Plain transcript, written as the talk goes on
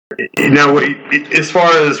Now, as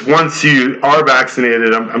far as once you are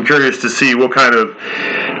vaccinated, I'm curious to see what kind of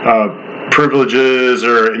privileges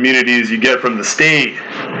or immunities you get from the state.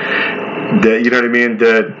 That, you know what I mean,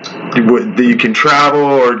 that you can travel,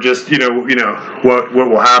 or just what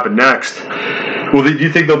will happen next. Well, do you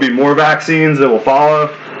think there'll be more vaccines that will follow?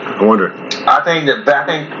 I wonder. I think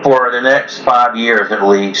for the next 5 years at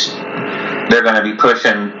least, they're going to be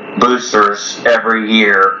pushing boosters every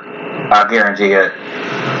year. I guarantee it,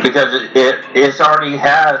 because it already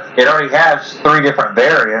has 3 different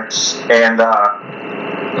variants, and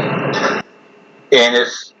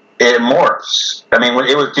it morphs. I mean,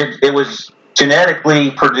 it was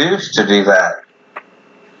genetically produced to do that.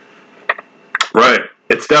 Right.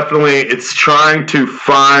 It's trying to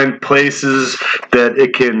find places that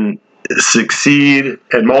it can succeed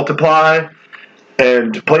and multiply,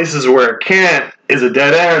 and places where it can't is a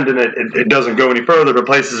dead end, and it doesn't go any further. But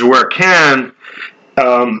places where it can,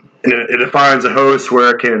 it finds a host where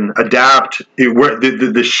it can adapt, where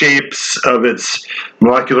the shapes of its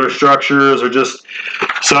molecular structures are just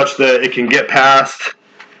such that it can get past.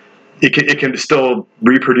 It can still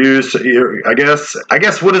reproduce. I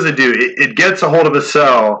guess what does it do? It gets a hold of a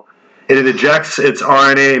cell, and it ejects its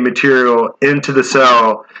RNA material into the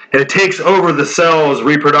cell, and it takes over the cell's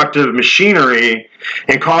reproductive machinery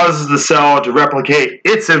and causes the cell to replicate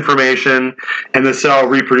its information, and the cell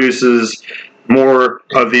reproduces more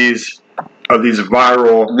of these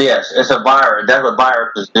viral. Yes, it's a virus. That's what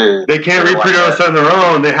viruses do. They can't reproduce on their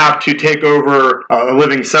own. They have to take over a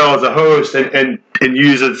living cell as a host and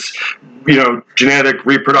use its genetic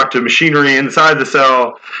reproductive machinery inside the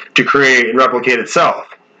cell to create and replicate itself.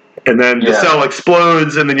 And then the cell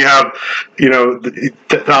explodes, and then you have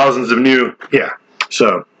thousands of new. Yeah.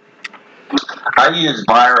 So I use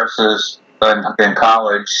viruses in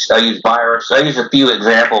college. I used a few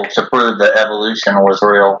examples to prove that evolution was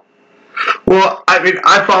real. Well, I mean,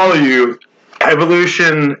 I follow you.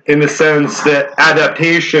 Evolution, in the sense that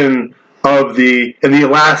adaptation and the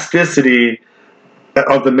elasticity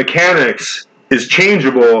of the mechanics is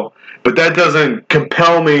changeable, but that doesn't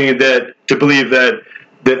compel me to believe that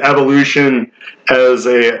evolution as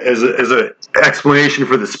a explanation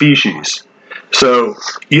for the species. So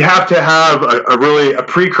you have to have a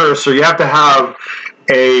precursor. You have to have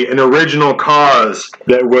an original cause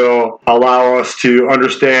that will allow us to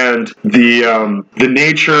understand the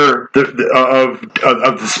nature of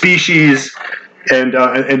the species and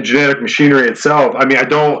genetic machinery itself. I mean, I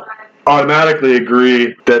don't automatically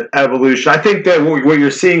agree that evolution. I think that what you're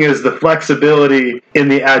seeing is the flexibility in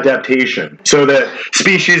the adaptation, so that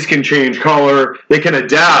species can change color, they can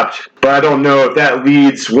adapt, but I don't know if that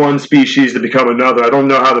leads one species to become another. I don't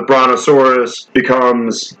know how the brontosaurus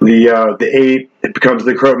becomes the ape, it becomes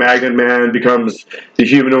the Cro-Magnon man, becomes the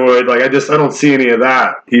humanoid. Like, I don't see any of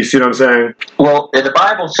that. You see what I'm saying? Well, the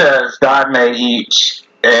Bible says God made each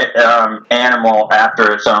animal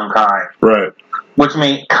after its own kind. Right. Which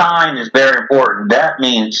means kind is very important. That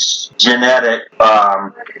means genetic, I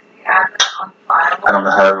don't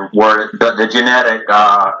know how to word it, but the genetic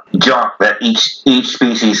junk that each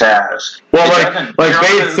species has. Well, like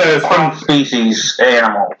Bates says, from species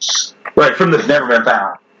animals. Right, it's never been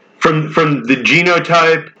found. From the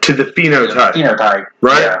genotype to the phenotype. Phenotype,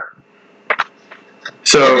 right? Yeah.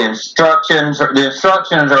 So the instructions are the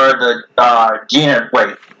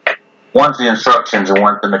wait. One's the instructions and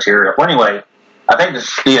one's the material. Well, anyway, I think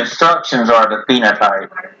the instructions are the phenotype.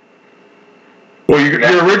 Well, you're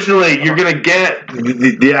going to get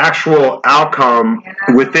the actual outcome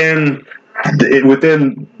within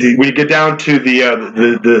when you get down to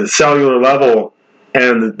the cellular level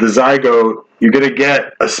and the zygote. You're going to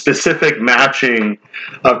get a specific matching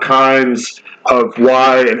of kinds of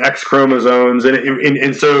Y and X chromosomes,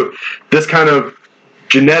 and so this kind of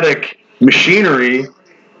genetic machinery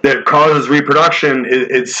that causes reproduction,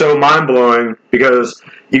 it's so mind-blowing, because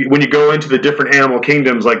when you go into the different animal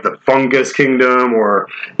kingdoms, like the fungus kingdom, or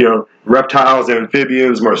reptiles,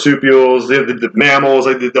 amphibians, marsupials, the mammals,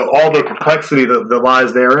 all the complexity that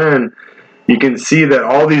lies therein, you can see that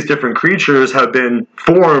all these different creatures have been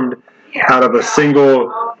formed out of a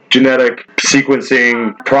single genetic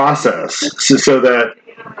sequencing process, so that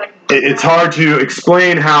it's hard to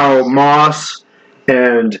explain how moss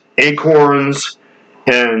and acorns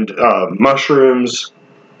and mushrooms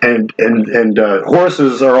and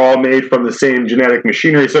horses are all made from the same genetic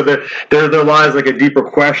machinery. So that there lies like a deeper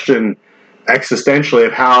question existentially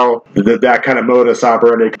of how that kind of modus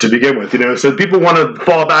operandi to begin with. So people want to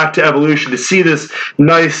fall back to evolution to see this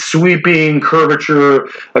nice sweeping curvature,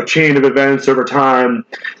 a chain of events over time,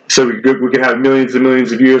 so we can have millions and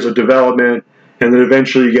millions of years of development, and then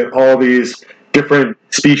eventually you get all these different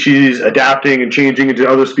species adapting and changing into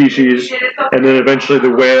other species, and then eventually the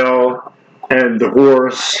whale and the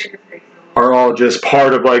horse are all just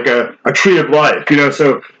part of like a tree of life,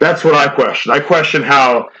 So that's what I question. I question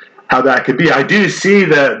how that could be. I do see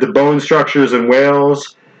that the bone structures in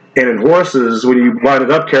whales and in horses, when you line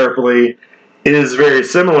it up carefully, is very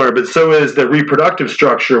similar, but so is the reproductive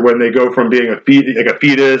structure when they go from being a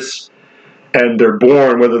fetus and they're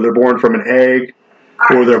born, whether they're born from an egg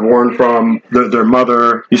or they're born from their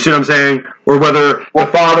mother. You see what I'm saying? Or whether the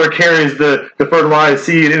father carries the fertilized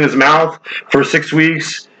seed in his mouth for 6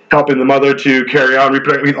 weeks, helping the mother to carry on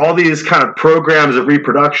reproduction. I mean, all these kind of programs of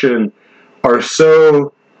reproduction are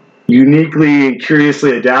so uniquely and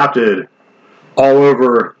curiously adapted all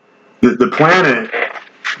over the planet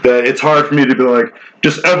that it's hard for me to be like,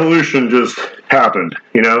 just evolution just happened.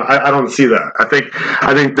 I don't see that. I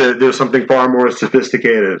think that there's something far more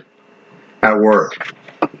sophisticated at work.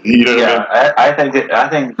 I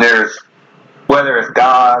think there's, whether it's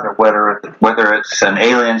God or whether it's an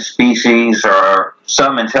alien species or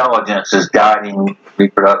some intelligence is guiding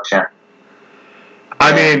reproduction. We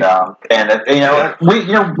have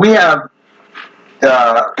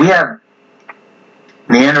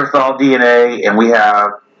Neanderthal DNA, and we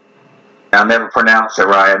have, I'll never pronounce it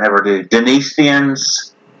right, I never do,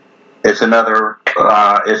 Denisovans. It's another,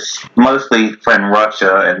 it's mostly from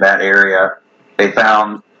Russia in that area. They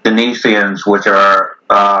found Denisovans, which are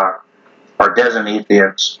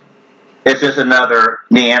Denisovans. It's just another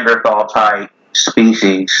Neanderthal type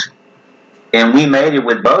species. And we mated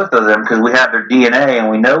with both of them because we have their DNA, and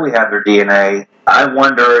we know we have their DNA. I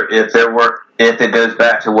wonder if it goes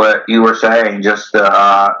back to what you were saying, just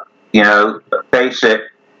basic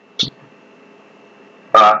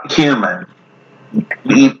human.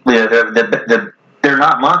 They're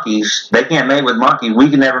not monkeys. They can't mate with monkeys. We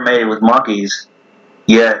can never mate with monkeys,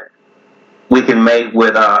 yet we can mate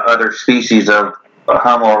with other species of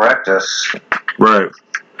Homo erectus. Right.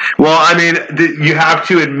 Well, I mean, you have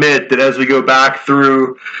to admit that as we go back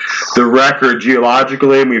through the record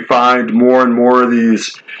geologically, and we find more and more of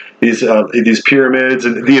these pyramids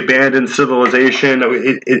and the abandoned civilization,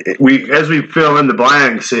 as we fill in the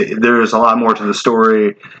blanks, there is a lot more to the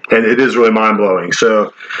story, and it is really mind blowing.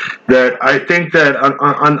 So, that I think that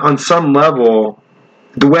on some level,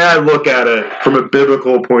 the way I look at it from a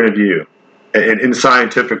biblical point of view, and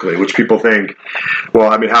scientifically, which people think,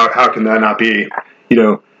 well, I mean, how can that not be,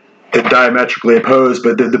 diametrically opposed?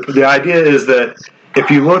 But the idea is that if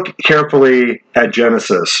you look carefully at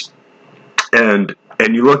Genesis and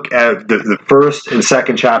you look at the first and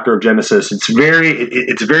second chapter of Genesis, it's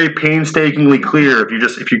very painstakingly clear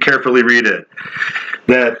if you carefully read it,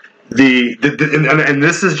 that and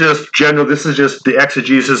this is just general. This is just the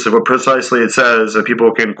exegesis of what precisely it says.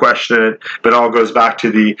 People can question it, but it all goes back to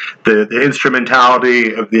the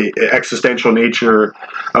instrumentality of the existential nature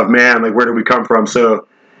of man. Like, where do we come from? So,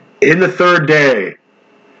 in the third day,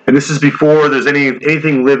 and this is before there's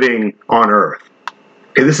anything living on Earth.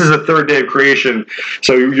 Okay, this is the third day of creation,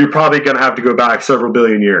 so you're probably going to have to go back several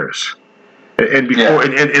billion years. And before,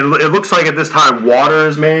 and it looks like at this time water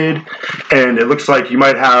is made, and it looks like you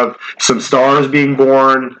might have some stars being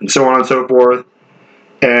born, and so on and so forth.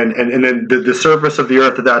 And then the surface of the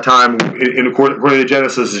earth at that time, according to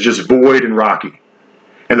Genesis, is just void and rocky.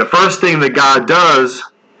 And the first thing that God does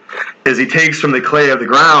is He takes from the clay of the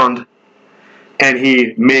ground, and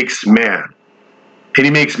He makes man. And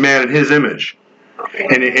He makes man in His image.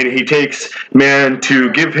 And He takes man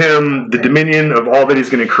to give him the dominion of all that He's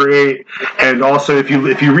going to create. And also, if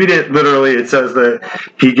you read it literally, it says that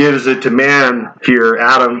He gives it to man here,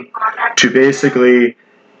 Adam, to basically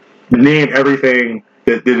name everything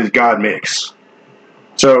that His God makes.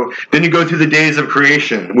 So then you go through the days of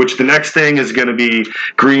creation, which the next thing is going to be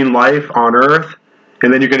green life on Earth.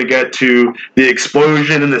 And then you're going to get to the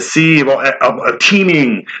explosion in the sea of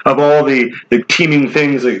teeming, of all the teeming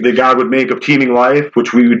things that God would make of teeming life,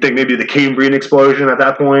 which we would think maybe the Cambrian explosion at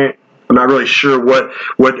that point. I'm not really sure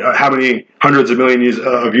how many hundreds of millions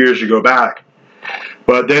of years you go back.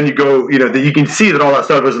 But then you go, you can see that all that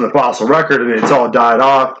stuff is in the fossil record, and it's all died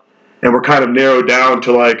off. And we're kind of narrowed down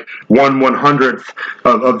to like 1/100th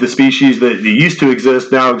of the species that used to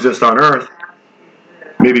exist now exist on Earth.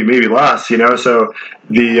 Maybe less, So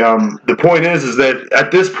the point is that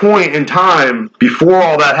at this point in time, before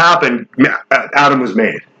all that happened, Adam was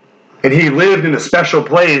made, and he lived in a special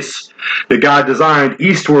place that God designed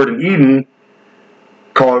eastward in Eden.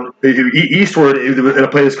 Eastward in a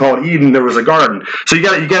place called Eden, there was a garden. So you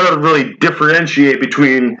got to really differentiate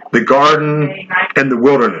between the garden and the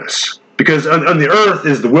wilderness, because on the earth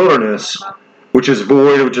is the wilderness, which is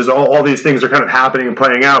void, which is all these things are kind of happening and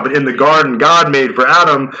playing out. But in the garden God made for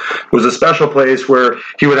Adam was a special place where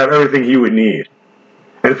he would have everything he would need.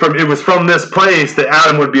 And it was from this place that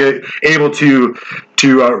Adam would be able to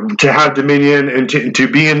have dominion and to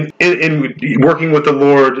be in working with the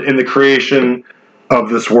Lord in the creation of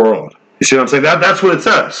this world. You see what I'm saying? That's what it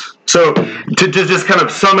says. So to just kind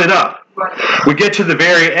of sum it up, we get to the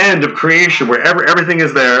very end of creation where everything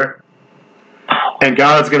is there, and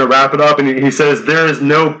God's going to wrap it up, and He says there is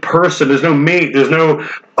no person, there's no mate, there's no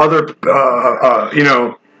other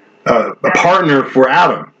a partner for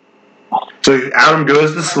Adam. So Adam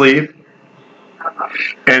goes to sleep,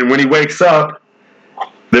 and when he wakes up,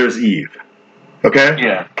 there's Eve. Okay?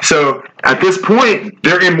 Yeah. So at this point,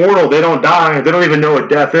 they're immortal. They don't die. They don't even know what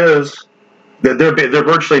death is. They're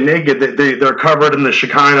virtually naked. They're covered in the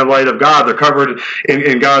Shekinah light of God. They're covered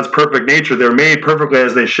in God's perfect nature. They're made perfectly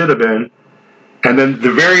as they should have been. And then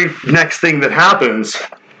the very next thing that happens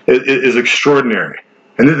is extraordinary.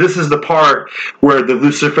 And this is the part where the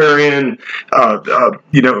Luciferian,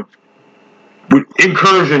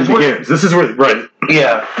 incursion begins. This is where, right?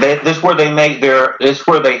 Yeah, this is where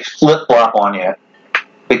they flip flop on you,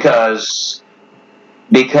 because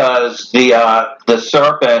the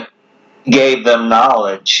serpent gave them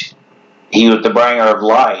knowledge. He was the bringer of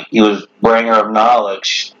light. He was bringer of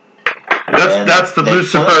knowledge. That's the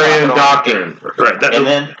Luciferian doctrine, right?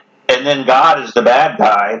 And then God is the bad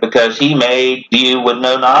guy because he made you with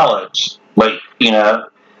no knowledge.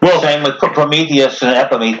 Well, same with Prometheus and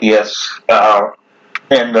Epimetheus,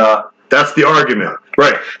 that's the argument,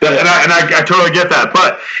 right? And I totally get that.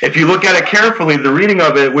 But if you look at it carefully, the reading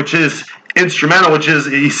of it, which is instrumental, which is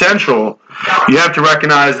essential, you have to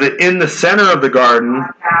recognize that in the center of the garden,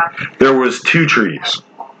 there was two trees.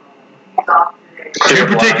 Two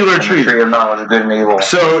particular trees. The tree of knowledge of good and evil.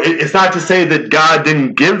 So it's not to say that God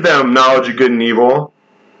didn't give them knowledge of good and evil,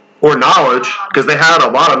 or knowledge, because they had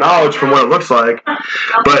a lot of knowledge from what it looks like.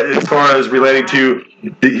 But as far as relating to,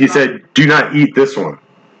 he said, do not eat this one.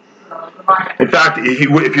 In fact,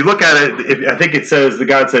 if you look at it, I think it says, the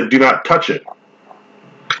God said, do not touch it.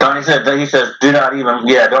 He says,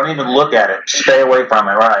 don't even look at it. Stay away from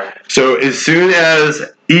it, right? So as soon as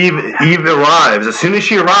Eve arrives,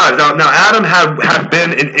 now Adam had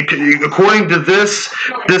been, according to this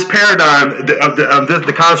paradigm of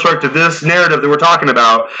the construct of this narrative that we're talking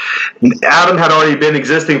about, Adam had already been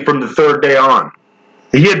existing from the third day on.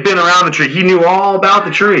 He had been around the tree. He knew all about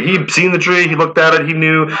the tree. He'd seen the tree. He looked at it. He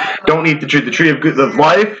knew, don't eat the tree of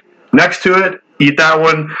life. Next to it, eat that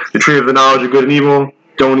one. The tree of the knowledge of good and evil,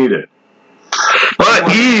 don't eat it. But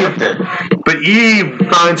Eve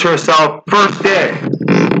finds herself first day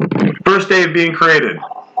of being created.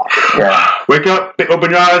 Yeah. Wake up,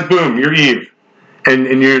 open your eyes, boom, you're Eve. And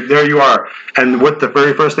there you are. And what the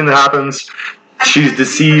very first thing that happens, she's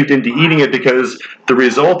deceived into eating it, because the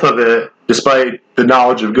result of it, despite the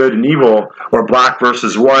knowledge of good and evil, or black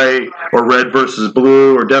versus white, or red versus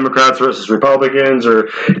blue, or Democrats versus Republicans, or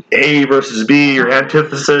A versus B, or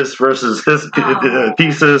antithesis versus thesis,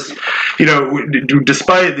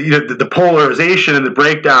 despite the polarization and the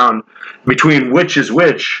breakdown between which is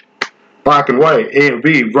which, black and white, A and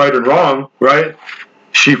B, right and wrong, right?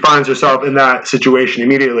 She finds herself in that situation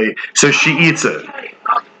immediately, so she eats it.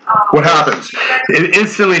 What happens?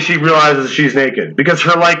 Instantly, she realizes she's naked because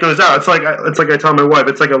her light goes out. It's like I tell my wife,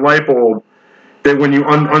 it's like a light bulb that when you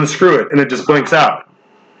unscrew it and it just blinks out.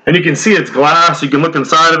 And you can see it's glass. You can look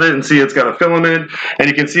inside of it and see it's got a filament. And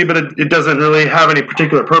you can see, but it doesn't really have any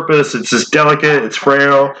particular purpose. It's just delicate. It's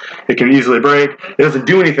frail. It can easily break. It doesn't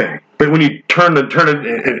do anything. But when you turn it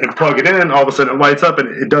and plug it in, all of a sudden it lights up and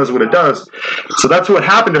it does what it does. So that's what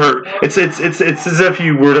happened to her. It's as if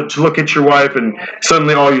you were to look at your wife and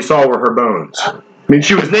suddenly all you saw were her bones. I mean,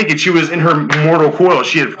 she was naked. She was in her mortal coil.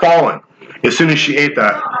 She had fallen as soon as she ate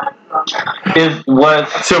that.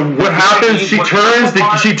 So what happens? She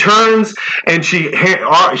turns and she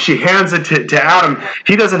hands it to Adam.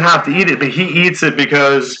 He doesn't have to eat it, but he eats it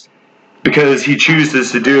because he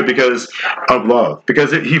chooses to do it because of love.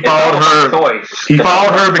 Because he followed her. He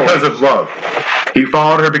followed her because of love. He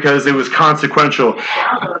followed her because it was consequential.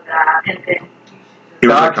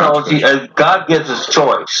 God gives us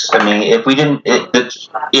choice. I mean, if we didn't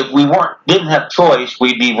have choice,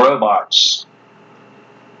 we'd be robots.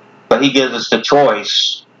 But he gives us the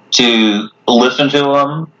choice to listen to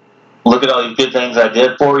him, look at all these good things I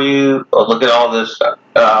did for you, or look at all this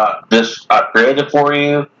I created for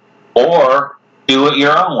you, or do it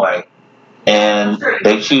your own way. And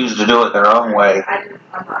they choose to do it their own way.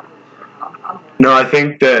 No, I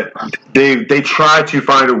think that they try to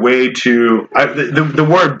find a way to... the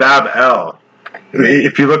word Bab-El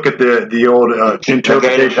If you look at the old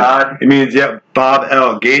interpretation, it means Bab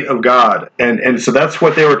El, gate of God, and so that's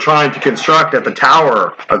what they were trying to construct at the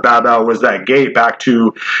Tower of Babel, was that gate back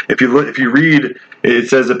to. If you read, it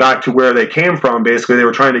says it back to where they came from. Basically, they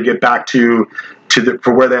were trying to get back to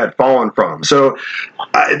for where they had fallen from. So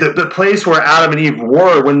the place where Adam and Eve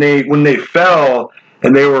were when they fell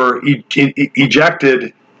and they were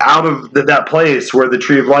ejected out of that place where the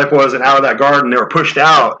tree of life was, and out of that garden, they were pushed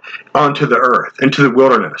out onto the earth, into the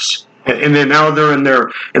wilderness. And then now they're they're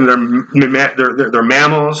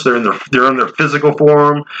mammals. They're in their physical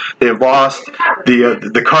form. They've lost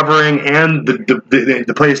the covering and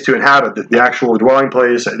the place to inhabit, the actual dwelling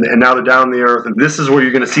place, and now they're down in the earth. And this is where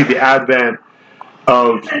you're going to see the advent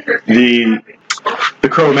of the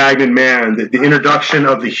Cro-Magnon man, the introduction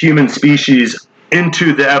of the human species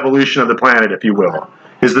into the evolution of the planet, if you will.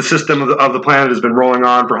 Is the system of the planet has been rolling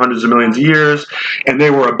on for hundreds of millions of years, and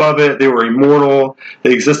they were above it. They were immortal.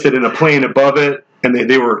 They existed in a plane above it, and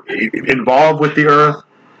they were involved with the earth.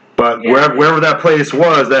 But wherever that place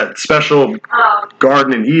was, that special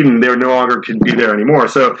garden in Eden, they no longer could be there anymore.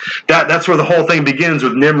 So that's where the whole thing begins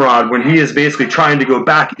with Nimrod, when he is basically trying to go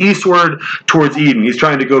back eastward towards Eden. He's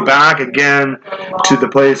trying to go back again to the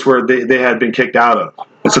place where they had been kicked out of.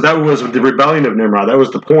 And so that was the rebellion of Nimrod. That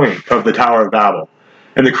was the point of the Tower of Babel.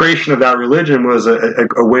 And the creation of that religion was a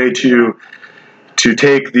way to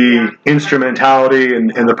take the instrumentality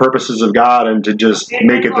and the purposes of God and to just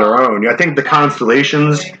make it their own. I think the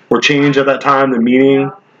constellations were changed at that time, the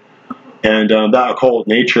meaning, and that occult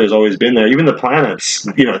nature has always been there. Even the planets,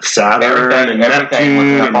 Saturn and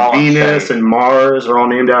Neptune and Venus and Mars are all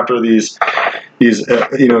named after these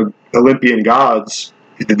Olympian gods.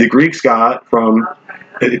 The Greeks got from,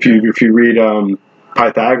 if you read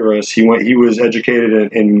Pythagoras, he was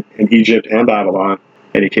educated in Egypt and Babylon,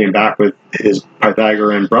 and he came back with his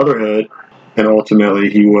Pythagorean brotherhood, and ultimately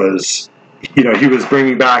he was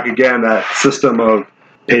bringing back again that system of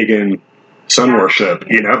pagan sun worship.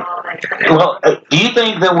 Well, I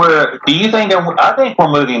think we're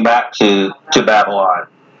moving back to Babylon,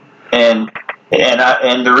 and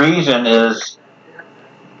the reason is,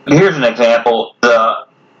 here's an example: the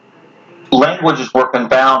languages were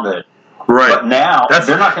confounded. Right. But now that's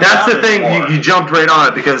the thing. You jumped right on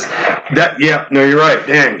it, because you're right.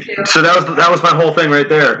 Dang. So that was my whole thing right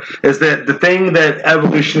there. Is that the thing that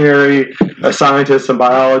evolutionary scientists and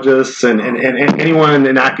biologists and anyone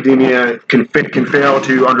in academia can fail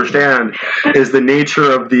to understand is the nature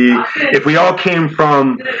of if we all came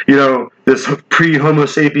from this pre-Homo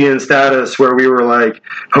sapien status where we were like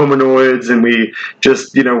hominoids, and we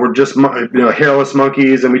just we're just hairless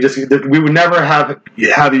monkeys, and we would never have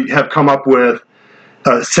come up with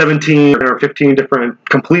 17 or 15 different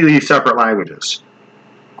completely separate languages,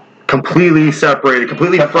 completely separated,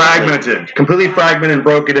 completely fragmented and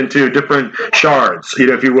broken into different shards,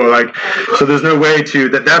 if you will. So there's no way to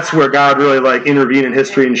that's where God really intervened in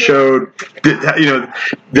history and showed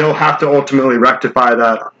they'll have to ultimately rectify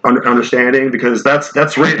that understanding, because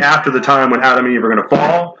that's right after the time when Adam and Eve are going to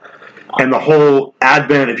fall, and the whole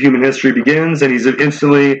advent of human history begins, and he's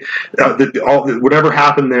instantly whatever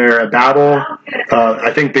happened there at Babel.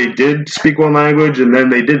 I think they did speak one language, and then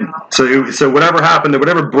they didn't. So whatever happened,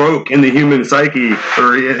 whatever broke in the human psyche,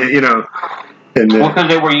 or because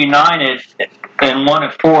they were united in one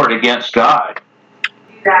accord against God,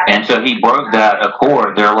 and so he broke that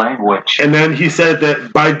accord, their language. And then he said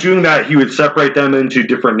that by doing that, he would separate them into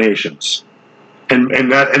different nations. And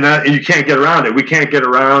you can't get around it. We can't get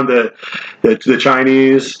around the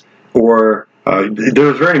Chinese, or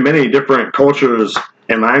there's very many different cultures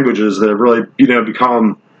and languages that have really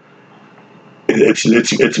become.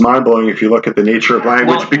 It's mind blowing if you look at the nature of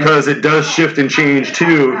language, because it does shift and change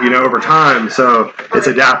too, over time. So it's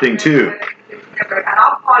adapting too.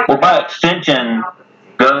 Well, by extension,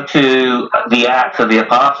 go to the Acts of the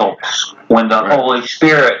Apostles when the Holy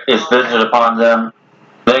Spirit is visited upon them.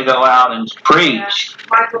 They go out and preach,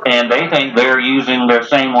 and they think they're using their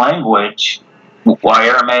same language,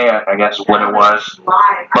 Aramaic, I guess is what it was,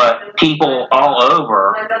 but people all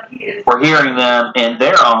over were hearing them in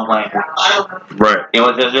their own language. Right. It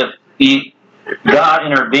was as if God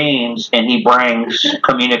intervenes and he brings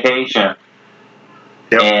communication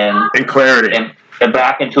and clarity and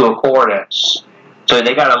back into accordance. So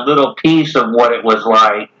they got a little piece of what it was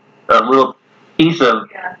like, a little piece of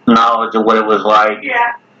knowledge of what it was like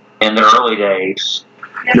in the early days.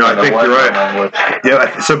 No, I think you're right.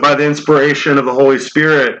 Yeah. So by the inspiration of the Holy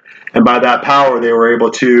Spirit and by that power, they were able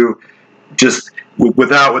to just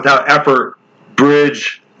without effort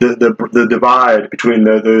bridge the divide between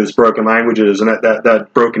those broken languages and that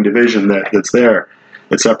broken division that's there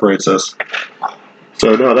that separates us.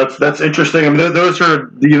 So no, that's interesting. I mean, those are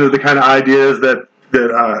the kind of ideas that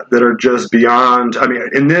are just beyond. I mean,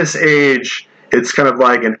 in this age, it's kind of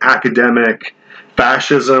like an academic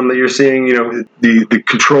fascism that you're seeing. The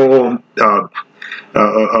control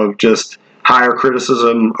of just higher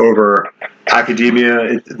criticism over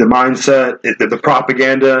academia, the mindset, the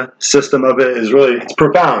propaganda system of it it's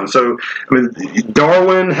profound. So, I mean,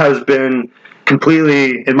 Darwin has been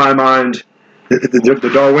completely, in my mind,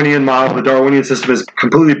 the Darwinian model, the Darwinian system is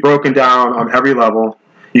completely broken down on every level.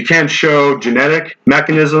 You can't show genetic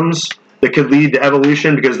mechanisms that could lead to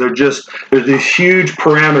evolution because there's these huge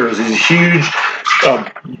parameters, these huge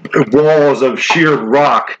walls of sheared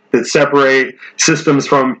rock that separate systems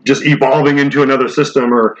from just evolving into another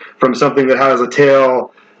system, or from something that has a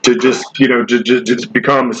tail to just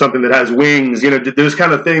become something that has wings. Those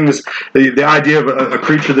kind of things. The idea of a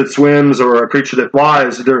creature that swims or a creature that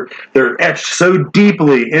flies, they're etched so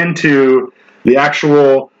deeply into the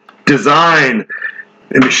actual design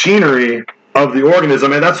and machinery of the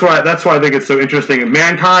organism, and that's why I think it's so interesting.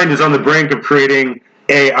 Mankind is on the brink of creating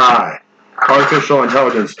AI, artificial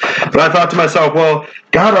intelligence. But I thought to myself, well,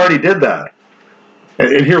 God already did that,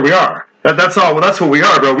 and here we are. That's all. Well, that's what we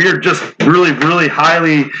are, bro. We are just really, really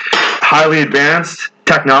highly advanced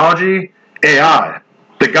technology, AI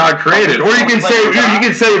that God created. Or you can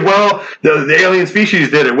say, well, the alien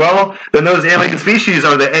species did it. Well, then those alien species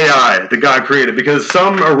are the AI that God created, because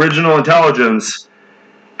some original intelligence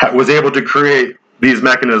was able to create these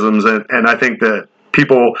mechanisms, and I think that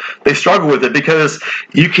people, they struggle with it because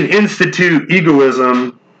you can institute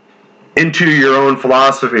egoism into your own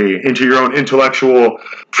philosophy, into your own intellectual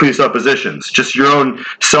presuppositions, just your own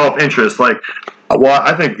self-interest. Like, well,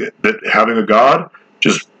 I think that having a God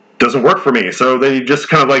just doesn't work for me, so then you just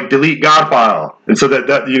kind of like delete God file, and so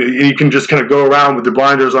that you can just kind of go around with the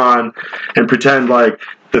blinders on and pretend like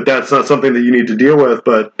that's not something that you need to deal with.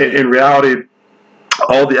 But in reality,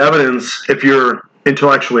 all the evidence, if you're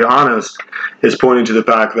intellectually honest, is pointing to the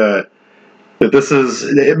fact that this is,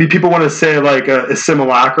 I mean, people want to say like a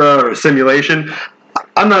simulacra or a simulation.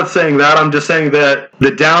 I'm not saying that. I'm just saying that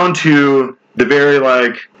down to the very,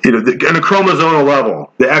 like, on a chromosomal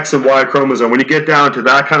level, the X and Y chromosome, when you get down to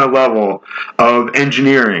that kind of level of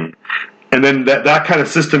engineering, and then that kind of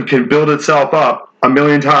system can build itself up a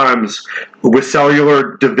million times with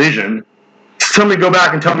cellular division. Somebody go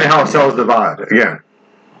back and tell me how cells divide again.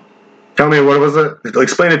 Tell me, what was it?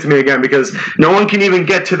 Explain it to me again, because no one can even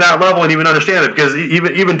get to that level and even understand it, because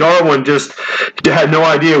even Darwin just had no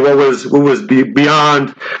idea what was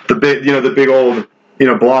beyond the big old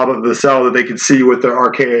blob of the cell that they could see with their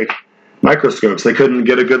archaic microscopes. They couldn't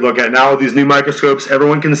get a good look at it. Now with these new microscopes,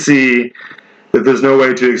 everyone can see that there's no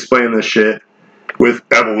way to explain this shit with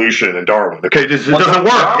evolution and Darwin. Okay, it doesn't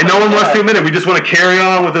work, and no one wants to admit it. We just want to carry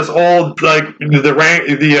on with this old, like,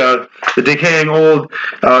 the decaying old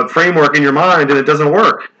framework in your mind, and it doesn't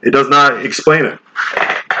work. It does not explain it.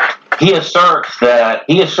 He asserted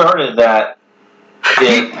that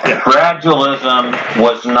if gradualism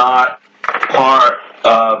was not part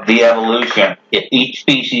of the evolution, if each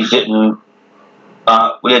species didn't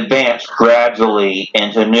would advance gradually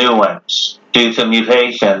into new ones due to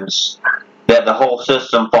mutations, that the whole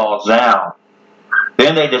system falls down.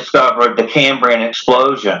 Then they discovered the Cambrian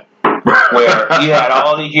explosion, where you had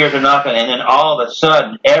all these years of nothing, and then all of a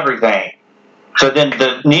sudden, everything. So then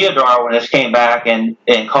the neo-Darwinists came back and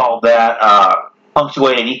called that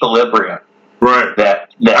punctuated equilibrium. Right.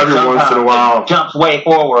 That every once in a while jumps way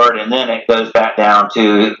forward, and then it goes back down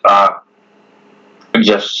to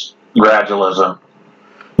just gradualism.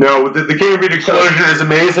 No, the Cambrian explosion is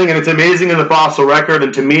amazing, and it's amazing in the fossil record.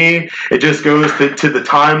 And to me, it just goes to the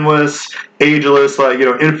timeless, ageless, like,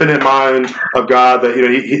 infinite mind of God. That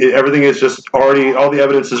everything is just already, all the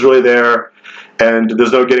evidence is really there, and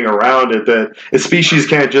there's no getting around it. That a species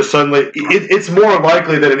can't just suddenly. It's more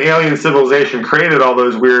likely that an alien civilization created all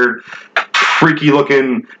those weird,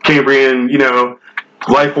 freaky-looking Cambrian,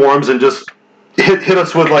 life forms, and just hit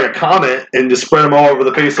us with like a comet and just spread them all over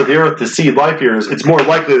the face of the earth to seed life years. It's more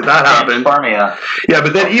likely that happened. Yeah,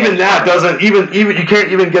 but then even that doesn't even you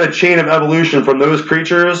can't even get a chain of evolution from those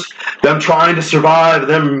creatures, them trying to survive,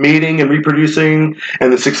 them mating and reproducing,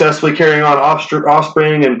 and then successfully carrying on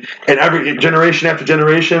offspring, and every generation after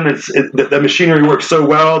generation. The machinery works so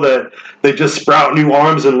well that they just sprout new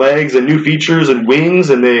arms and legs and new features and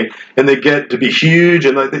wings, and they get to be huge,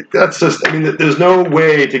 and that's just, I mean, there's no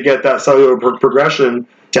way to get that cellular progression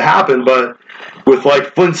to happen. But with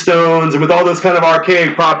like Flintstones and with all this kind of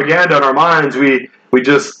archaic propaganda in our minds, we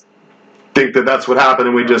just think that that's what happened,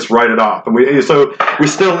 and we just write it off. And we're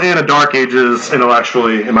still in a dark ages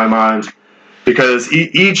intellectually, in my mind, because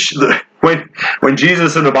when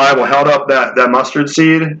Jesus in the Bible held up that mustard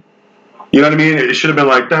seed, you know what I mean? It should have been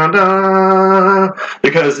like, dun, dun,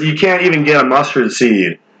 because you can't even get a mustard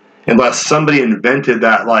seed unless somebody invented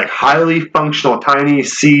that like highly functional tiny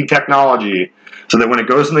seed technology, so that when it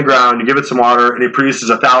goes in the ground, you give it some water and it produces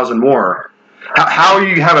 1,000 more. How do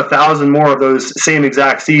you have 1,000 more of those same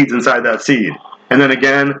exact seeds inside that seed? And then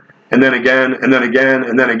again, and then again, and then again,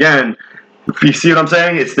 and then again. You see what I'm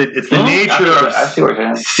saying? It's the nature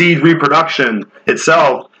of seed reproduction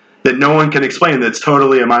itself that no one can explain. That's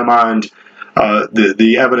totally, in my mind,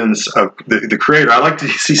 the evidence of the Creator. I like to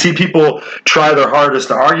see people try their hardest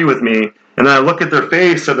to argue with me, and then I look at their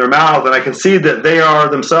face or their mouth, and I can see that they are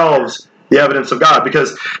themselves the evidence of God,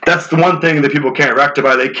 because that's the one thing that people can't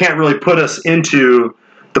rectify. They can't really put us into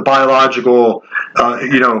the biological,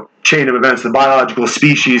 chain of events, the biological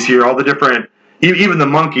species here, all the different, even the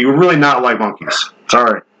monkey. We're really not like monkeys.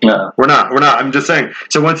 Sorry. No. We're not. I'm just saying.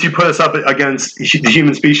 So once you put us up against the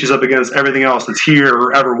human species, up against everything else that's here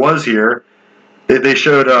or ever was here, they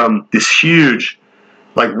showed this huge,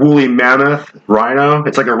 like woolly mammoth rhino.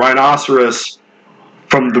 It's like a rhinoceros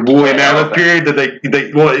from the woolly mammoth period. That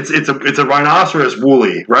it's a rhinoceros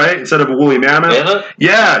woolly, right? Instead of a woolly mammoth. Is it?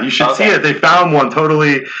 Yeah, you should see it. They found one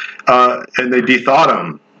totally, and they dethawed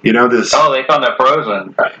him. You know this. Oh, they found that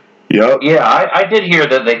frozen. Yep. Yeah, I did hear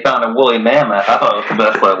that they found a woolly mammoth. I thought it was the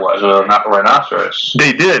best way it was, not a rhinoceros.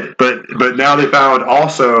 They did, but now they found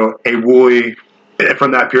also a woolly,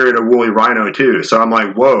 from that period, a woolly rhino too. So I'm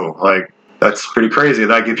like, whoa, like that's pretty crazy.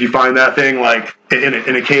 Like if you find that thing like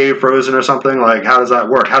in a cave frozen or something, like how does that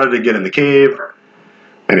work? How did it get in the cave?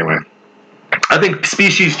 Anyway, I think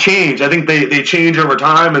species change. I think they change over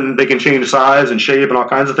time, and they can change size and shape and all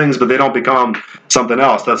kinds of things, but they don't become something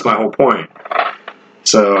else. That's my whole point.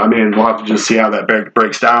 So, I mean, we'll have to just see how that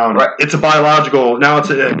breaks down. Right. It's a biological, now it's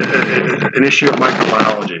an issue of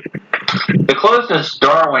microbiology. The closest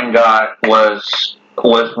Darwin got was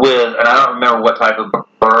with, and I don't remember what type of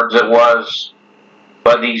birds it was,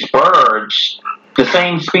 but these birds, the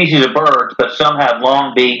same species of birds, but some had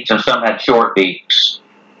long beaks and some had short beaks.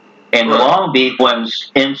 And the long beak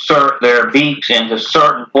ones insert their beaks into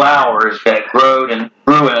certain flowers that grew in a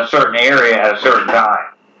certain area at a certain time.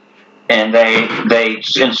 And they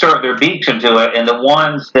insert their beaks into it, and the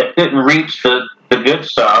ones that couldn't reach the good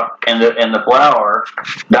stuff in the flower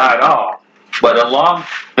died off. But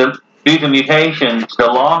due to mutations, the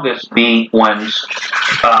longest beak ones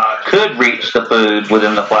could reach the food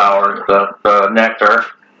within the flower, the nectar,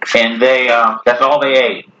 and that's all they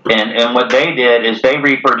ate. And what they did is they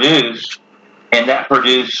reproduced, and that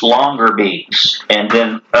produced longer beaks. And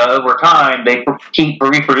then over time, they keep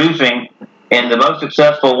reproducing. And the most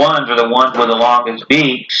successful ones are the ones with the longest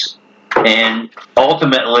beaks, and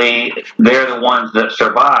ultimately they're the ones that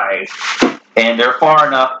survive. And they're far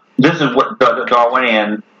enough. This is what the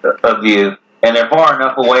Darwinian view, and they're far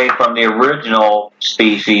enough away from the original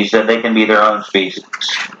species that they can be their own species.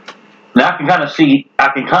 Now I can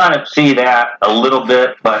kind of see that a little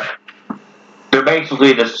bit, but they're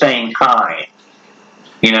basically the same kind.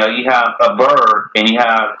 You know, you have a bird, and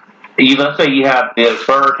let's say you have the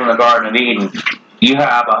bird from the Garden of Eden. You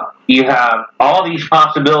have all these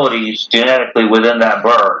possibilities genetically within that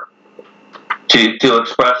bird to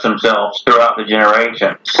express themselves throughout the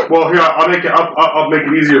generations. Well, here I'll make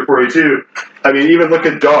it easier for you too. I mean, even look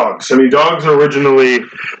at dogs. I mean, dogs are originally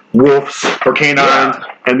wolves or canines,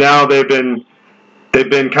 and now they've been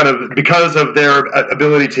kind of, because of their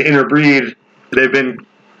ability to interbreed, they've been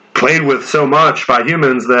played with so much by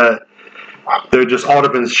humans that they're just all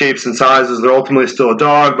different shapes and sizes. They're ultimately still a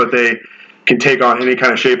dog, but they can take on any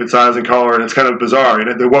kind of shape and size and color, and it's kind of bizarre. You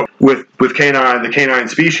know, with the canine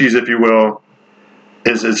species, if you will,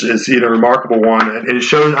 is a remarkable one, and it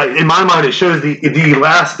shows. In my mind, it shows the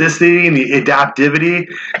elasticity and the adaptability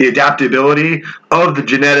of the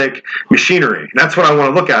genetic machinery. And that's what I want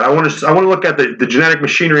to look at. I want to look at the genetic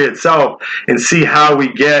machinery itself and see how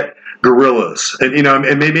we get gorillas, and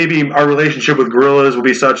maybe our relationship with gorillas will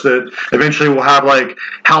be such that eventually we'll have like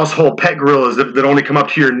household pet gorillas that only come up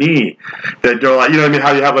to your knee, that they're like,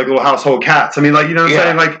 how you have like little household cats. I mean, like, what I'm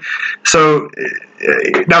saying, like, so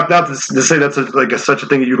not to say that's such a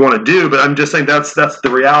thing that you'd want to do, but I'm just saying that's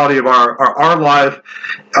the reality of our life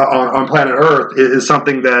on planet Earth is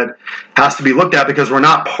something that has to be looked at, because we're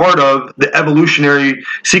not part of the evolutionary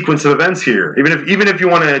sequence of events here. Even if you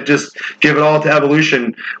want to just give it all to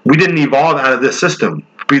evolution, we didn't evolve out of this system.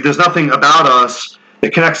 There's nothing about us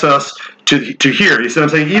that connects us to here. You see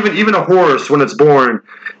what I'm saying? Even a horse, when it's born,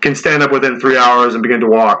 can stand up within 3 hours and begin to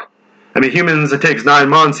walk. I mean, humans, it takes 9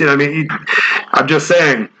 months. I'm just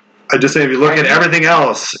saying, I just say if you look at everything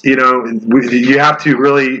else, you have to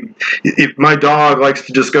really. If my dog likes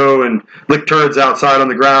to just go and lick turds outside on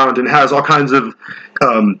the ground and has all kinds of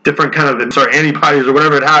different kind of antibodies or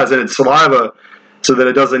whatever it has in its saliva, so that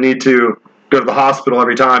it doesn't need to go to the hospital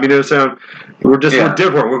every time. You know what I'm saying? We're different.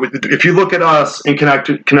 If you look at us in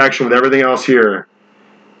connection with everything else here,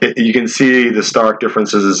 you can see the stark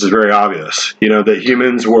differences. This is very obvious. That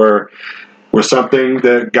humans were something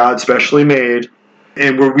that God specially made.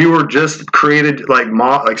 And we were just created like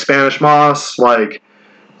Spanish moss, like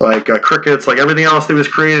crickets, like everything else that was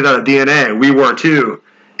created out of DNA. We were too,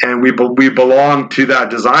 and we belong to that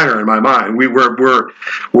designer. In my mind, we're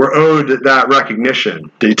owed that recognition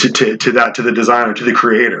to the designer, to the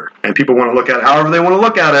creator. And people want to look at it however they want to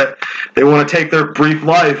look at it. They want to take their brief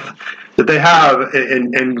life that they have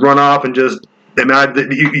and run off and just.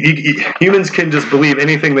 Humans can just believe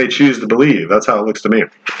anything they choose to believe. That's how it looks to me.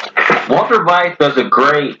 Walter White does a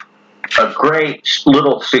great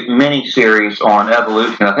little mini series on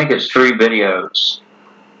evolution. I think it's 3 videos,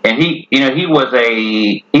 and he was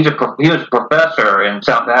a professor in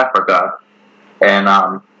South Africa,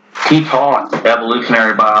 and he taught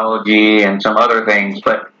evolutionary biology and some other things,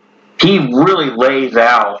 but he really lays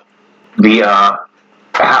out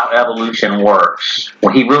how evolution works.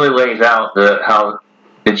 When he really lays out how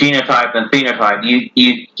the genotype and phenotype,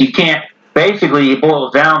 you can't. Basically, it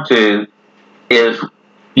boils down to is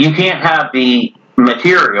you can't have the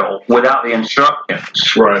material without the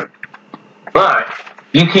instructions. Right. But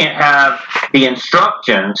you can't have the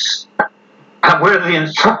instructions. Where do the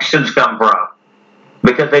instructions come from?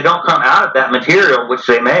 Because they don't come out of that material which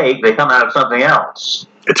they make. They come out of something else.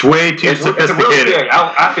 It's way too sophisticated. Really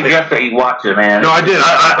I suggest that you watch it, man. No, I did.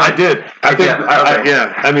 I did.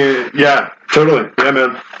 I mean, totally. Yeah,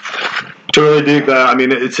 man. Totally dig that. I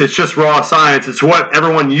mean, it's just raw science. It's what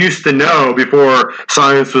everyone used to know before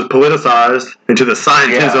science was politicized into the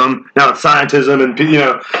scientism. Yeah. Now it's scientism, and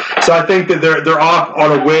So I think that they're off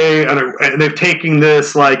on a way, and they've taken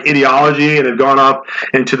this like ideology, and they've gone off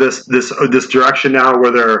into this direction now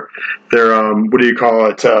where they're what do you call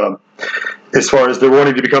it? As far as they're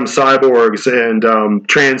wanting to become cyborgs and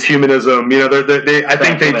transhumanism, I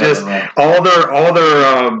think they just all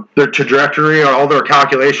their trajectory or all their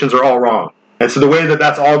calculations are all wrong. And so the way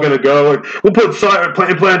that's all going to go, we'll put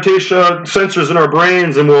implantation sensors in our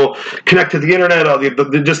brains and we'll connect to the internet.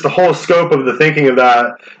 Just the whole scope of the thinking of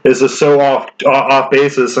that is just so off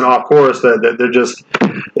basis and off course that they're just.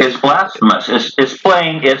 It's blasphemous. It's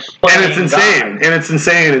playing. And it's insane. God. And it's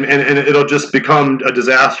insane. And it'll just become a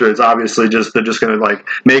disaster. It's obviously they're just going to like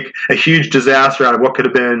make a huge disaster out of what could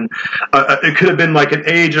have been. It could have been like an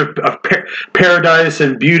age of paradise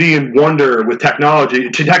and beauty and wonder with technology.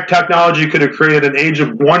 Technology could have created an age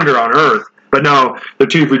of wonder on Earth. But no, they're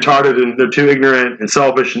too retarded and they're too ignorant and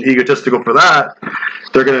selfish and egotistical for that.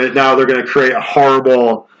 They're gonna create a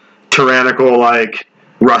horrible, tyrannical, like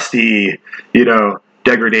rusty,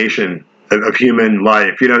 degradation of human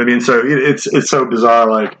life. You know what I mean? So it's so bizarre,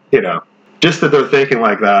 like just that they're thinking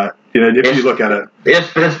like that. If you look at it,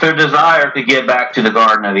 it's their desire to get back to the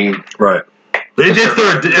Garden of Eden. Right.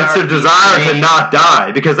 It's their desire to not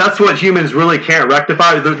die, because that's what humans really can't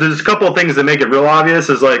rectify. There's a couple of things that make it real obvious.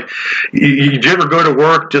 Is like, you ever go to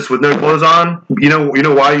work just with no clothes on? You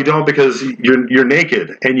know why you don't? Because you're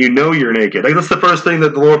naked, and you're naked. Like, that's the first thing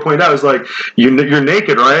that the Lord pointed out. Is like, you're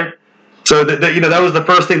naked, right? So that was the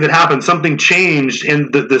first thing that happened. Something changed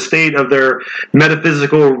in the state of their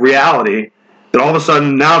metaphysical reality. That all of a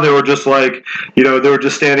sudden now they were just like, they were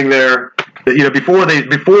just standing there. Before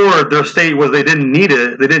their state was they didn't need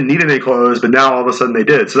it. They didn't need any clothes, but now all of a sudden they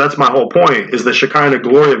did. So that's my whole point. Is the Shekinah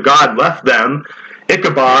glory of God left them,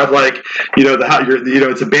 Ichabod, like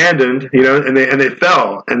it's abandoned, and they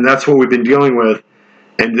fell, and that's what we've been dealing with,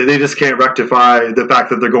 and they just can't rectify the fact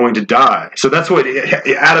that they're going to die. So that's what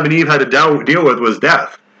Adam and Eve had to deal with was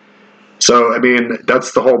death. So I mean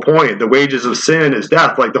that's the whole point. The wages of sin is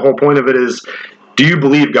death. Like the whole point of it is, do you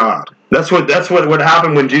believe God? That's what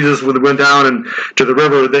happened when Jesus went down and to the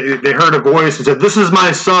river. They heard a voice and said, "This is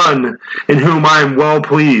my son, in whom I am well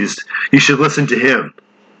pleased. You should listen to him."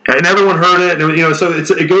 And everyone heard it, and so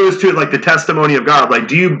it goes to like the testimony of God. Like,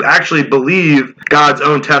 do you actually believe God's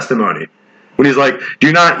own testimony? When he's like,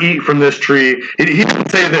 "Do not eat from this tree," he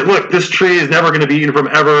didn't say that. Look, this tree is never going to be eaten from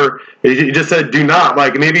ever. He just said, "Do not."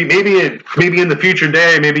 Like maybe in the future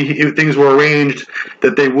day, things were arranged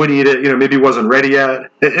that they would eat it. Maybe it wasn't ready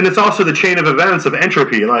yet. And it's also the chain of events of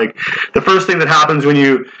entropy. Like the first thing that happens when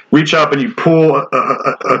you reach up and you pull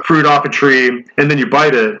a fruit off a tree and then you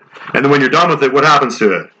bite it, and then when you're done with it, what happens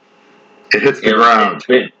to it? It hits the ground.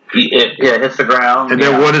 it hits the ground. And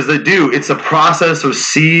then what does it do? It's a process of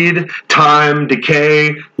seed, time,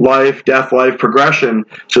 decay, life, death, life, progression.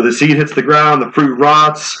 So the seed hits the ground, the fruit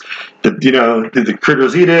rots, the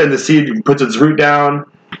critters eat it, and the seed puts its root down,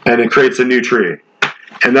 and it creates a new tree.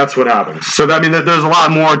 And that's what happens. So, there's a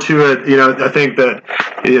lot more to it. I think that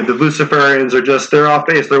the Luciferians they're off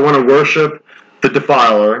base. They want to worship the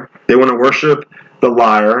defiler. They want to worship the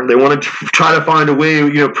liar. They want to try to find a way.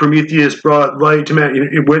 Prometheus brought light to man.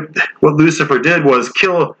 What Lucifer did was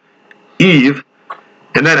kill Eve,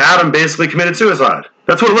 and then Adam basically committed suicide.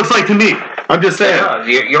 That's what it looks like to me. I'm just saying. Have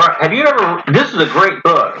you ever? This is a great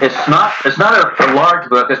book. It's not a large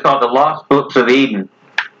book. It's called The Lost Books of Eden.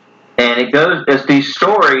 And it's these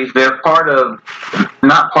stories, they're not part of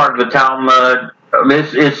the Talmud,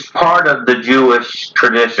 it's part of the Jewish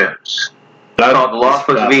traditions. It's called The Lost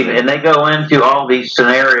Books of Eden. And they go into all these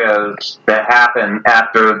scenarios that happen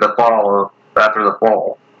after the fall. I will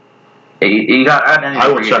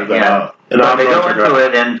check that out. But they go into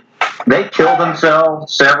it, and they kill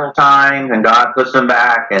themselves several times, and God puts them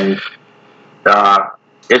back, and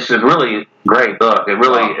it's a really great book. It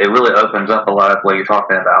really opens up a lot of what you're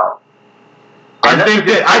talking about. I think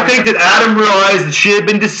that Adam realized that she had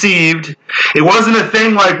been deceived. It wasn't a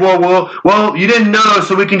thing like, well, you didn't know,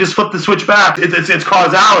 so we can just flip the switch back. It's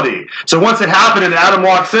causality. So once it happened and Adam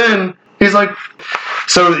walks in, he's like,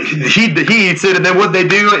 so he eats it, and then what they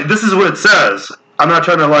do, this is what it says. I'm not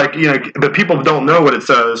trying to but people don't know what it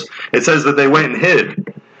says. It says that they went and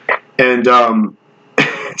hid. And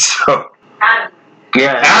so...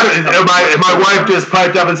 Yeah. Adam, my wife just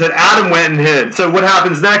piped up and said, Adam went and hid. So what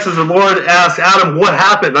happens next is the Lord asks Adam, what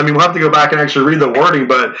happened? We'll have to go back and actually read the wording,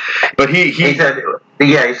 but he said,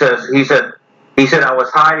 he said, I was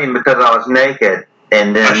hiding because I was naked.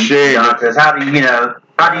 And then God says, how do you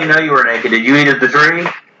know you were naked? Did you eat of the tree?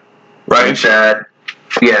 Right. He said,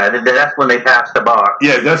 yeah, that's when they passed the box.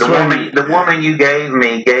 Yeah, that's the woman you gave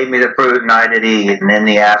me the fruit and I did eat. And then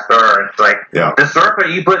he asked her, it's like, the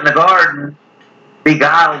serpent you put in the garden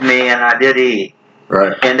beguiled me, and I did eat.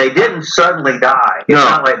 Right. And they didn't suddenly die. It's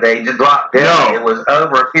not like they just dropped dead. No. It was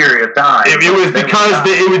over a period of time. It was because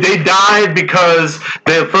they died because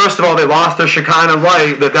first of all they lost their Shekinah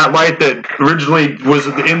light, that light that originally was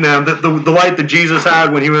in them, the light that Jesus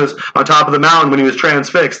had when he was on top of the mountain when he was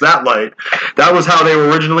transfixed. That light, that was how they were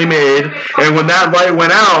originally made. And when that light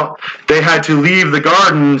went out, they had to leave the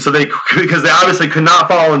garden because they obviously could not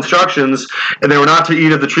follow instructions, and they were not to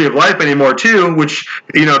eat of the tree of life anymore too. Which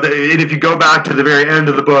if you go back to the very end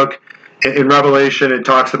of the book in Revelation, it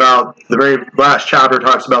talks about the very last chapter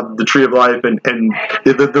talks about the tree of life, and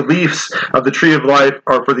the leaves of the tree of life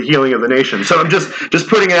are for the healing of the nation. So I'm just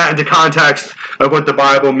putting that into context of what the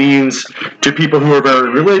Bible means to people who are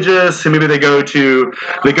very religious, and maybe they go to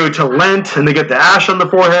Lent and they get the ash on the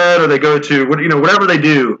forehead, or they go to whatever they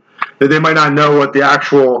do, that they might not know what the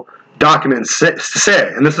actual documents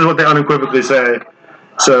say, and this is what they unequivocally say.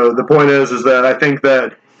 So the point is that I think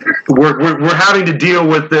that we're having to deal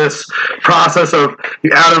with this process of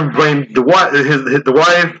Adam blamed the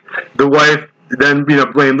wife then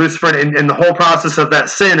blamed Lucifer, and the whole process of that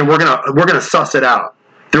sin, and we're gonna suss it out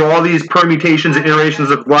through all these permutations and iterations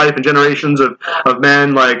of life and generations of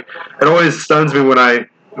men. Like, it always stuns me when I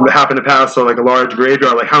happen to pass a large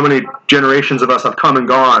graveyard, like how many generations of us have come and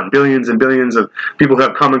gone, billions and billions of people who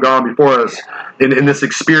have come and gone before us in this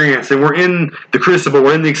experience, and we're in the crucible,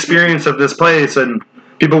 we're in the experience of this place, and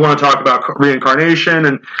people want to talk about reincarnation,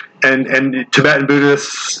 and Tibetan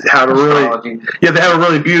Buddhists have a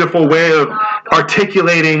really beautiful way of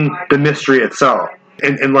articulating the mystery itself,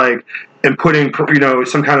 and putting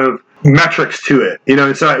some kind of metrics to it,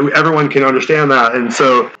 so everyone can understand that. And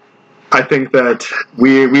so I think that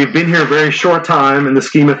we've been here a very short time in the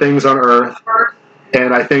scheme of things on Earth,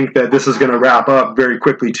 and I think that this is going to wrap up very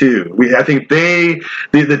quickly too. I think the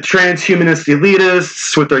transhumanist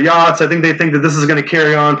elitists with their yachts, I think they think that this is going to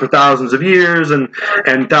carry on for thousands of years, and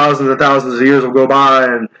thousands and thousands of years will go by,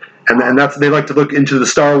 and that's, they like to look into the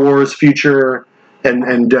Star Wars future,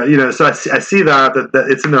 and so I see that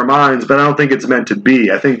it's in their minds, but I don't think it's meant to be.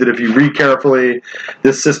 I think that if you read carefully,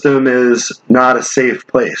 this system is not a safe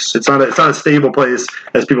place. It's not a stable place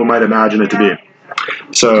as people might imagine it to be.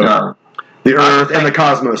 So. No. The Earth and the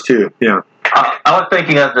cosmos too. Yeah. I was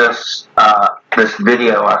thinking of this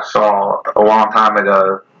video I saw a long time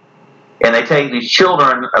ago, and they take these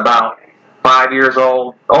children about 5 years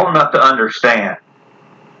old enough to understand,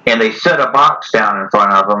 and they set a box down in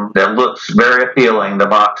front of them that looks very appealing. The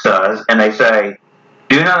box does, and they say,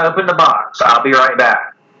 "Do not open the box. I'll be right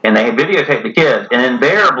back." And they videotape the kids, and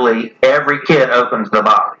invariably every kid opens the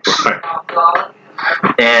box. Right.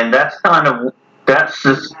 And that's kind of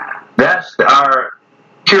that's our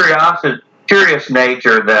curious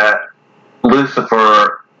nature that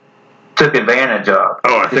Lucifer took advantage of.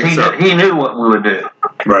 Oh, I think so. He knew what we would do.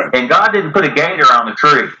 Right. And God didn't put a gate around the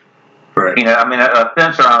tree. Right. A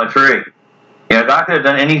fence around the tree. God could have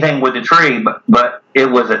done anything with the tree, but it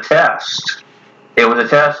was a test. It was a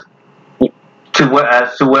test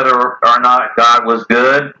as to whether or not God was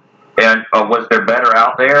good, or was there better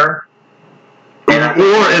out there.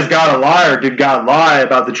 Or is God a liar? Did God lie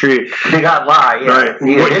about the tree? Did God lie? Yeah. Right.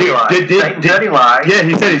 Satan said he lied. Yeah,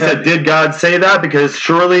 he said, did God say that? Because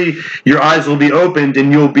surely your eyes will be opened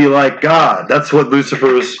and you'll be like God. That's what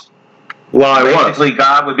Lucifer's lie was. Basically,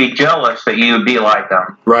 God would be jealous that you would be like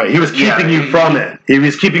them. Right. He was keeping you from it. He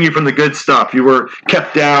was keeping you from the good stuff. You were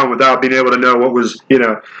kept down without being able to know what was,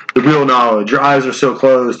 the real knowledge. Your eyes are so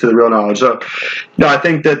closed to the real knowledge. So, I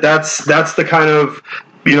think that's the kind of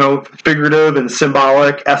figurative and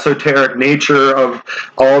symbolic, esoteric nature of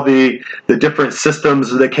all the different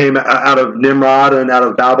systems that came out of Nimrod and out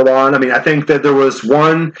of Babylon. I mean, I think that there was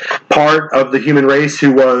one part of the human race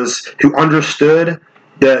who understood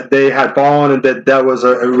that they had fallen, and that it was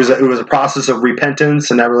a process of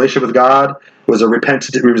repentance, and that relationship with God was a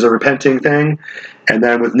repenting thing. And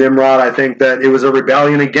then with Nimrod, I think that it was a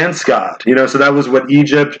rebellion against God. So that was what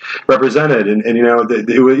Egypt represented, and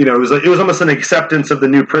it was almost an acceptance of the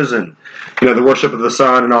new prison, the worship of the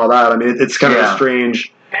sun and all that. I mean, it's kind of a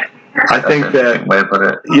strange. I think that way to put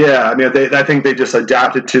it. Yeah, I mean, I think they just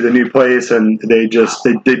adapted to the new place, and they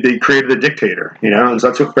created a dictator. And so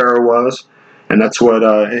that's what Pharaoh was. And that's what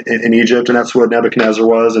in Egypt, and that's what Nebuchadnezzar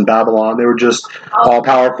was in Babylon. They were just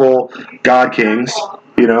all-powerful god kings,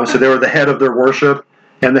 So they were the head of their worship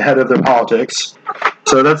and the head of their politics.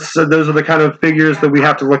 So those are the kind of figures that we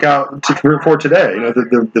have to look out for today.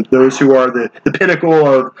 Those who are the pinnacle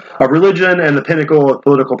of religion and the pinnacle of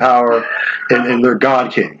political power, and they're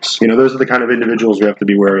god kings. Those are the kind of individuals we have to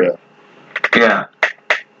be wary of. Yeah.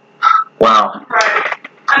 Wow.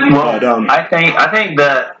 Well, I think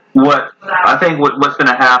that. What's going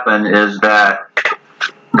to happen is that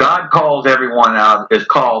God calls everyone out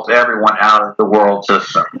of the world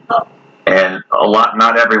system, and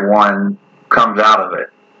not everyone comes out of it.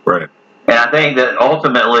 Right. And I think that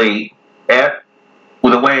ultimately, the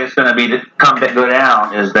way it's going to go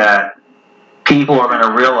down is that people are going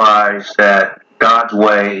to realize that God's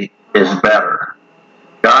way is better.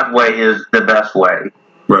 God's way is the best way.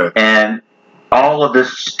 Right. And all of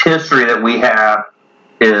this history that we have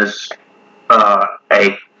is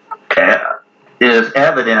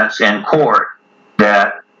evidence in court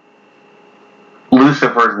that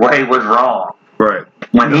Lucifer's way was wrong. Right.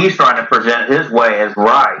 When he's trying to present his way as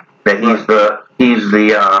right, that he's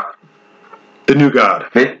the new God.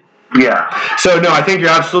 Yeah. So, no, I think you're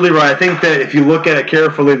absolutely right. I think that if you look at it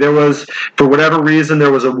carefully, for whatever reason,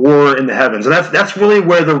 there was a war in the heavens. And that's really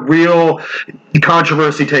where the real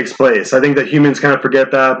controversy takes place. I think that humans kind of forget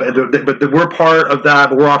that, but we're part of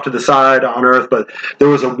that, but we're off to the side on Earth. But there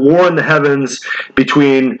was a war in the heavens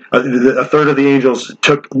between a third of the angels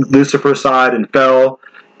took Lucifer's side and fell,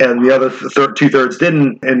 and the other two-thirds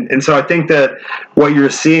didn't. And so I think that what you're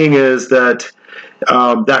seeing is that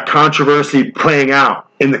that controversy playing out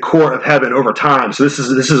in the court of heaven over time. So this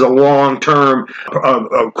is a long-term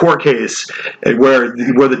court case where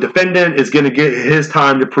the defendant is going to get his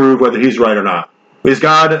time to prove whether he's right or not. Is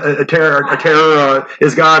God a terror?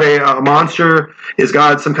 Is God a monster? Is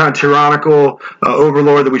God some kind of tyrannical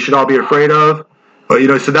overlord that we should all be afraid of?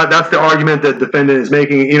 So that's the argument that the defendant is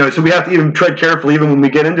making. So we have to even tread carefully even when we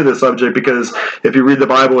get into the subject, because if you read the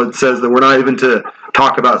Bible, it says that we're not even to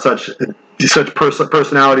talk about such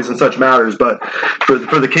personalities and such matters. But for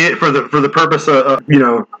the purpose of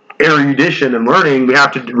erudition and learning, we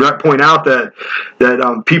have to point out that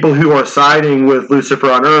people who are siding with Lucifer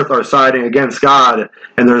on earth are siding against God,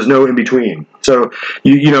 and there's no in between. So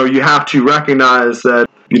you have to recognize that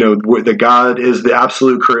that God is the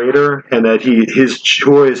absolute creator, and that his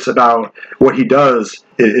choice about what he does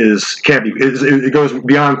it goes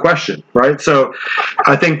beyond question, right? So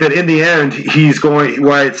I think that in the end, he's going,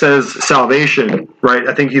 why it says salvation, right?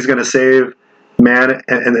 I think he's going to save man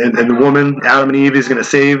and the woman, Adam and Eve. He's going to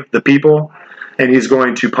save the people, and he's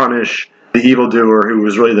going to punish the evildoer who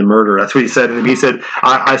was really the murderer. That's what he said. And he said,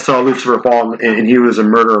 I saw Lucifer fall, and he was a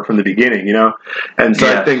murderer from the beginning, And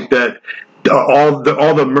so I think that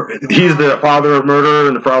he's the father of murder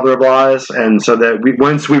and the father of lies, and so that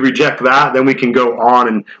once we reject that, then we can go on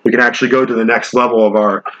and we can actually go to the next level of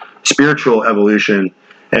our spiritual evolution,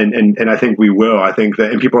 and I think we will. I think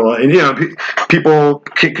that, and people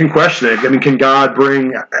can question it. I mean, can God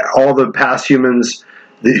bring all the past humans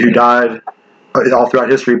who died all throughout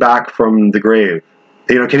history back from the grave?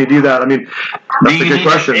 Can he do that? I mean, that's a good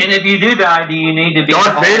question. And if you do die, do you need to be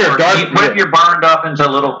Darth Vader? What if you're burned up into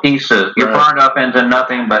little pieces? You're burned up into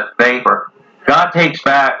nothing but vapor. God takes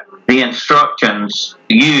back the instructions,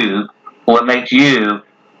 what makes you,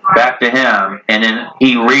 back to him, and then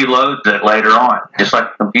he reloads it later on, just like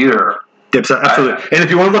a computer. Absolutely. And if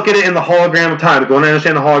you want to look at it in the hologram of time, if you want to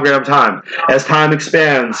understand the hologram of time, as time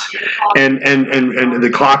expands and the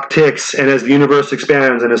clock ticks, and as the universe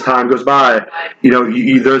expands and as time goes by,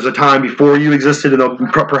 there's a time before you existed, and there'll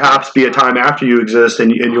perhaps be a time after you exist,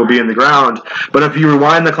 and you'll be in the ground. But if you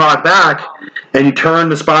rewind the clock back and you turn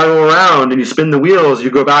the spiral around and you spin the wheels, you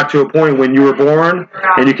go back to a point when you were born,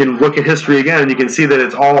 and you can look at history again, and you can see that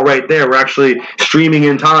it's all right there. We're actually streaming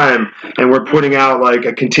in time, and we're putting out like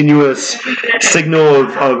a continuous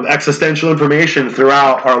signal of existential information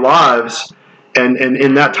throughout our lives, and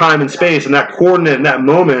in that time and space, and that coordinate, in that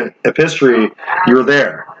moment of history, you're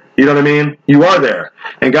there. You know what I mean? You are there,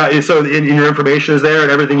 and God. So your information is there,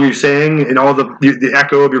 and everything you're saying, and all the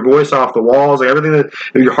echo of your voice off the walls, like everything that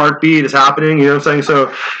your heartbeat is happening. You know what I'm saying?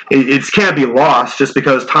 So it can't be lost just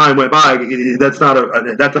because time went by. That's not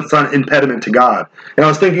an impediment to God. And I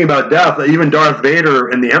was thinking about death. Even Darth Vader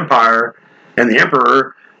and the Empire and the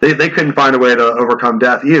Emperor. They couldn't find a way to overcome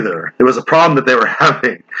death either. It was a problem that they were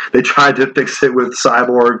having. They tried to fix it with new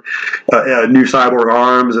cyborg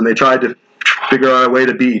arms, and they tried to figure out a way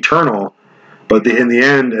to be eternal. But in the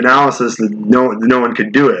end, analysis, no one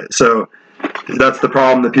could do it. So that's the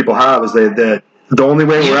problem that people have, is that the only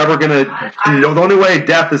way the only way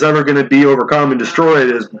death is ever going to be overcome and destroyed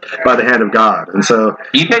is by the hand of God. And so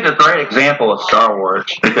you picked a great example of Star Wars,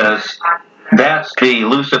 because that's the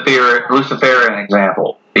Luciferian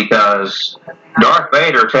example, because Darth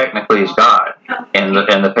Vader technically is God in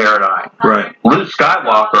the paradigm. Right. Luke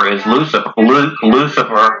Skywalker is Lucifer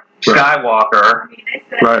Skywalker.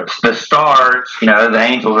 Right. The stars, the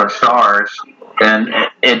angels are stars, and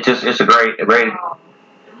it's a great.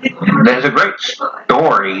 There's a great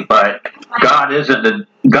story, but God isn't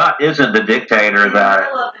the dictator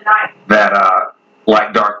that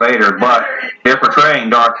like Darth Vader, but they're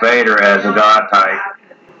portraying Darth Vader as a God type.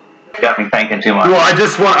 Got me thinking too much. Well,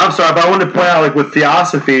 I'm sorry, but I want to point out, like with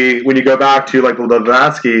Theosophy, when you go back to like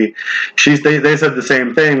Blavatsky, they said the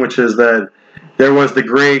same thing, which is that there was the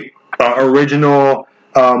great original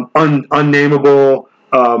unnameable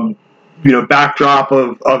backdrop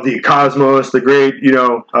of the cosmos, the great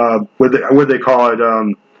what they call it.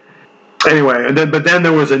 Anyway, but then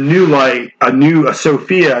there was a new light, a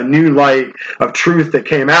Sophia, a new light of truth that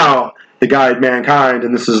came out to guide mankind,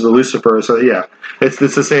 and this is the Lucifer. So yeah, it's the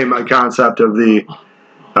same concept but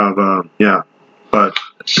yeah.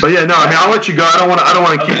 No, I mean, I'll let you go. I don't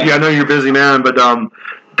want to keep you. I know you're a busy man, but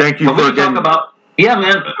thank you for talk about. Yeah,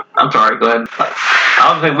 man. I'm sorry. Go ahead.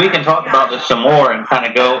 I was saying we can talk about this some more and kind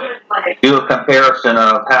of do a comparison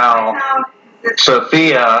of how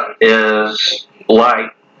Sophia is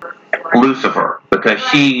like Lucifer, because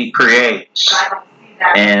she creates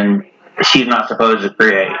and she's not supposed to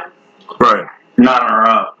create. Right. Not on her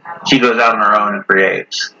own. She goes out on her own and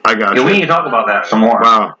creates. I got you. We need to talk about that some more.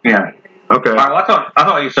 Wow. Yeah. Okay. All right. Well, I'll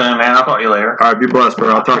talk to you soon, man. I'll talk to you later. All right. Be blessed, bro.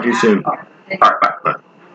 I'll talk to you soon. All right. Bye.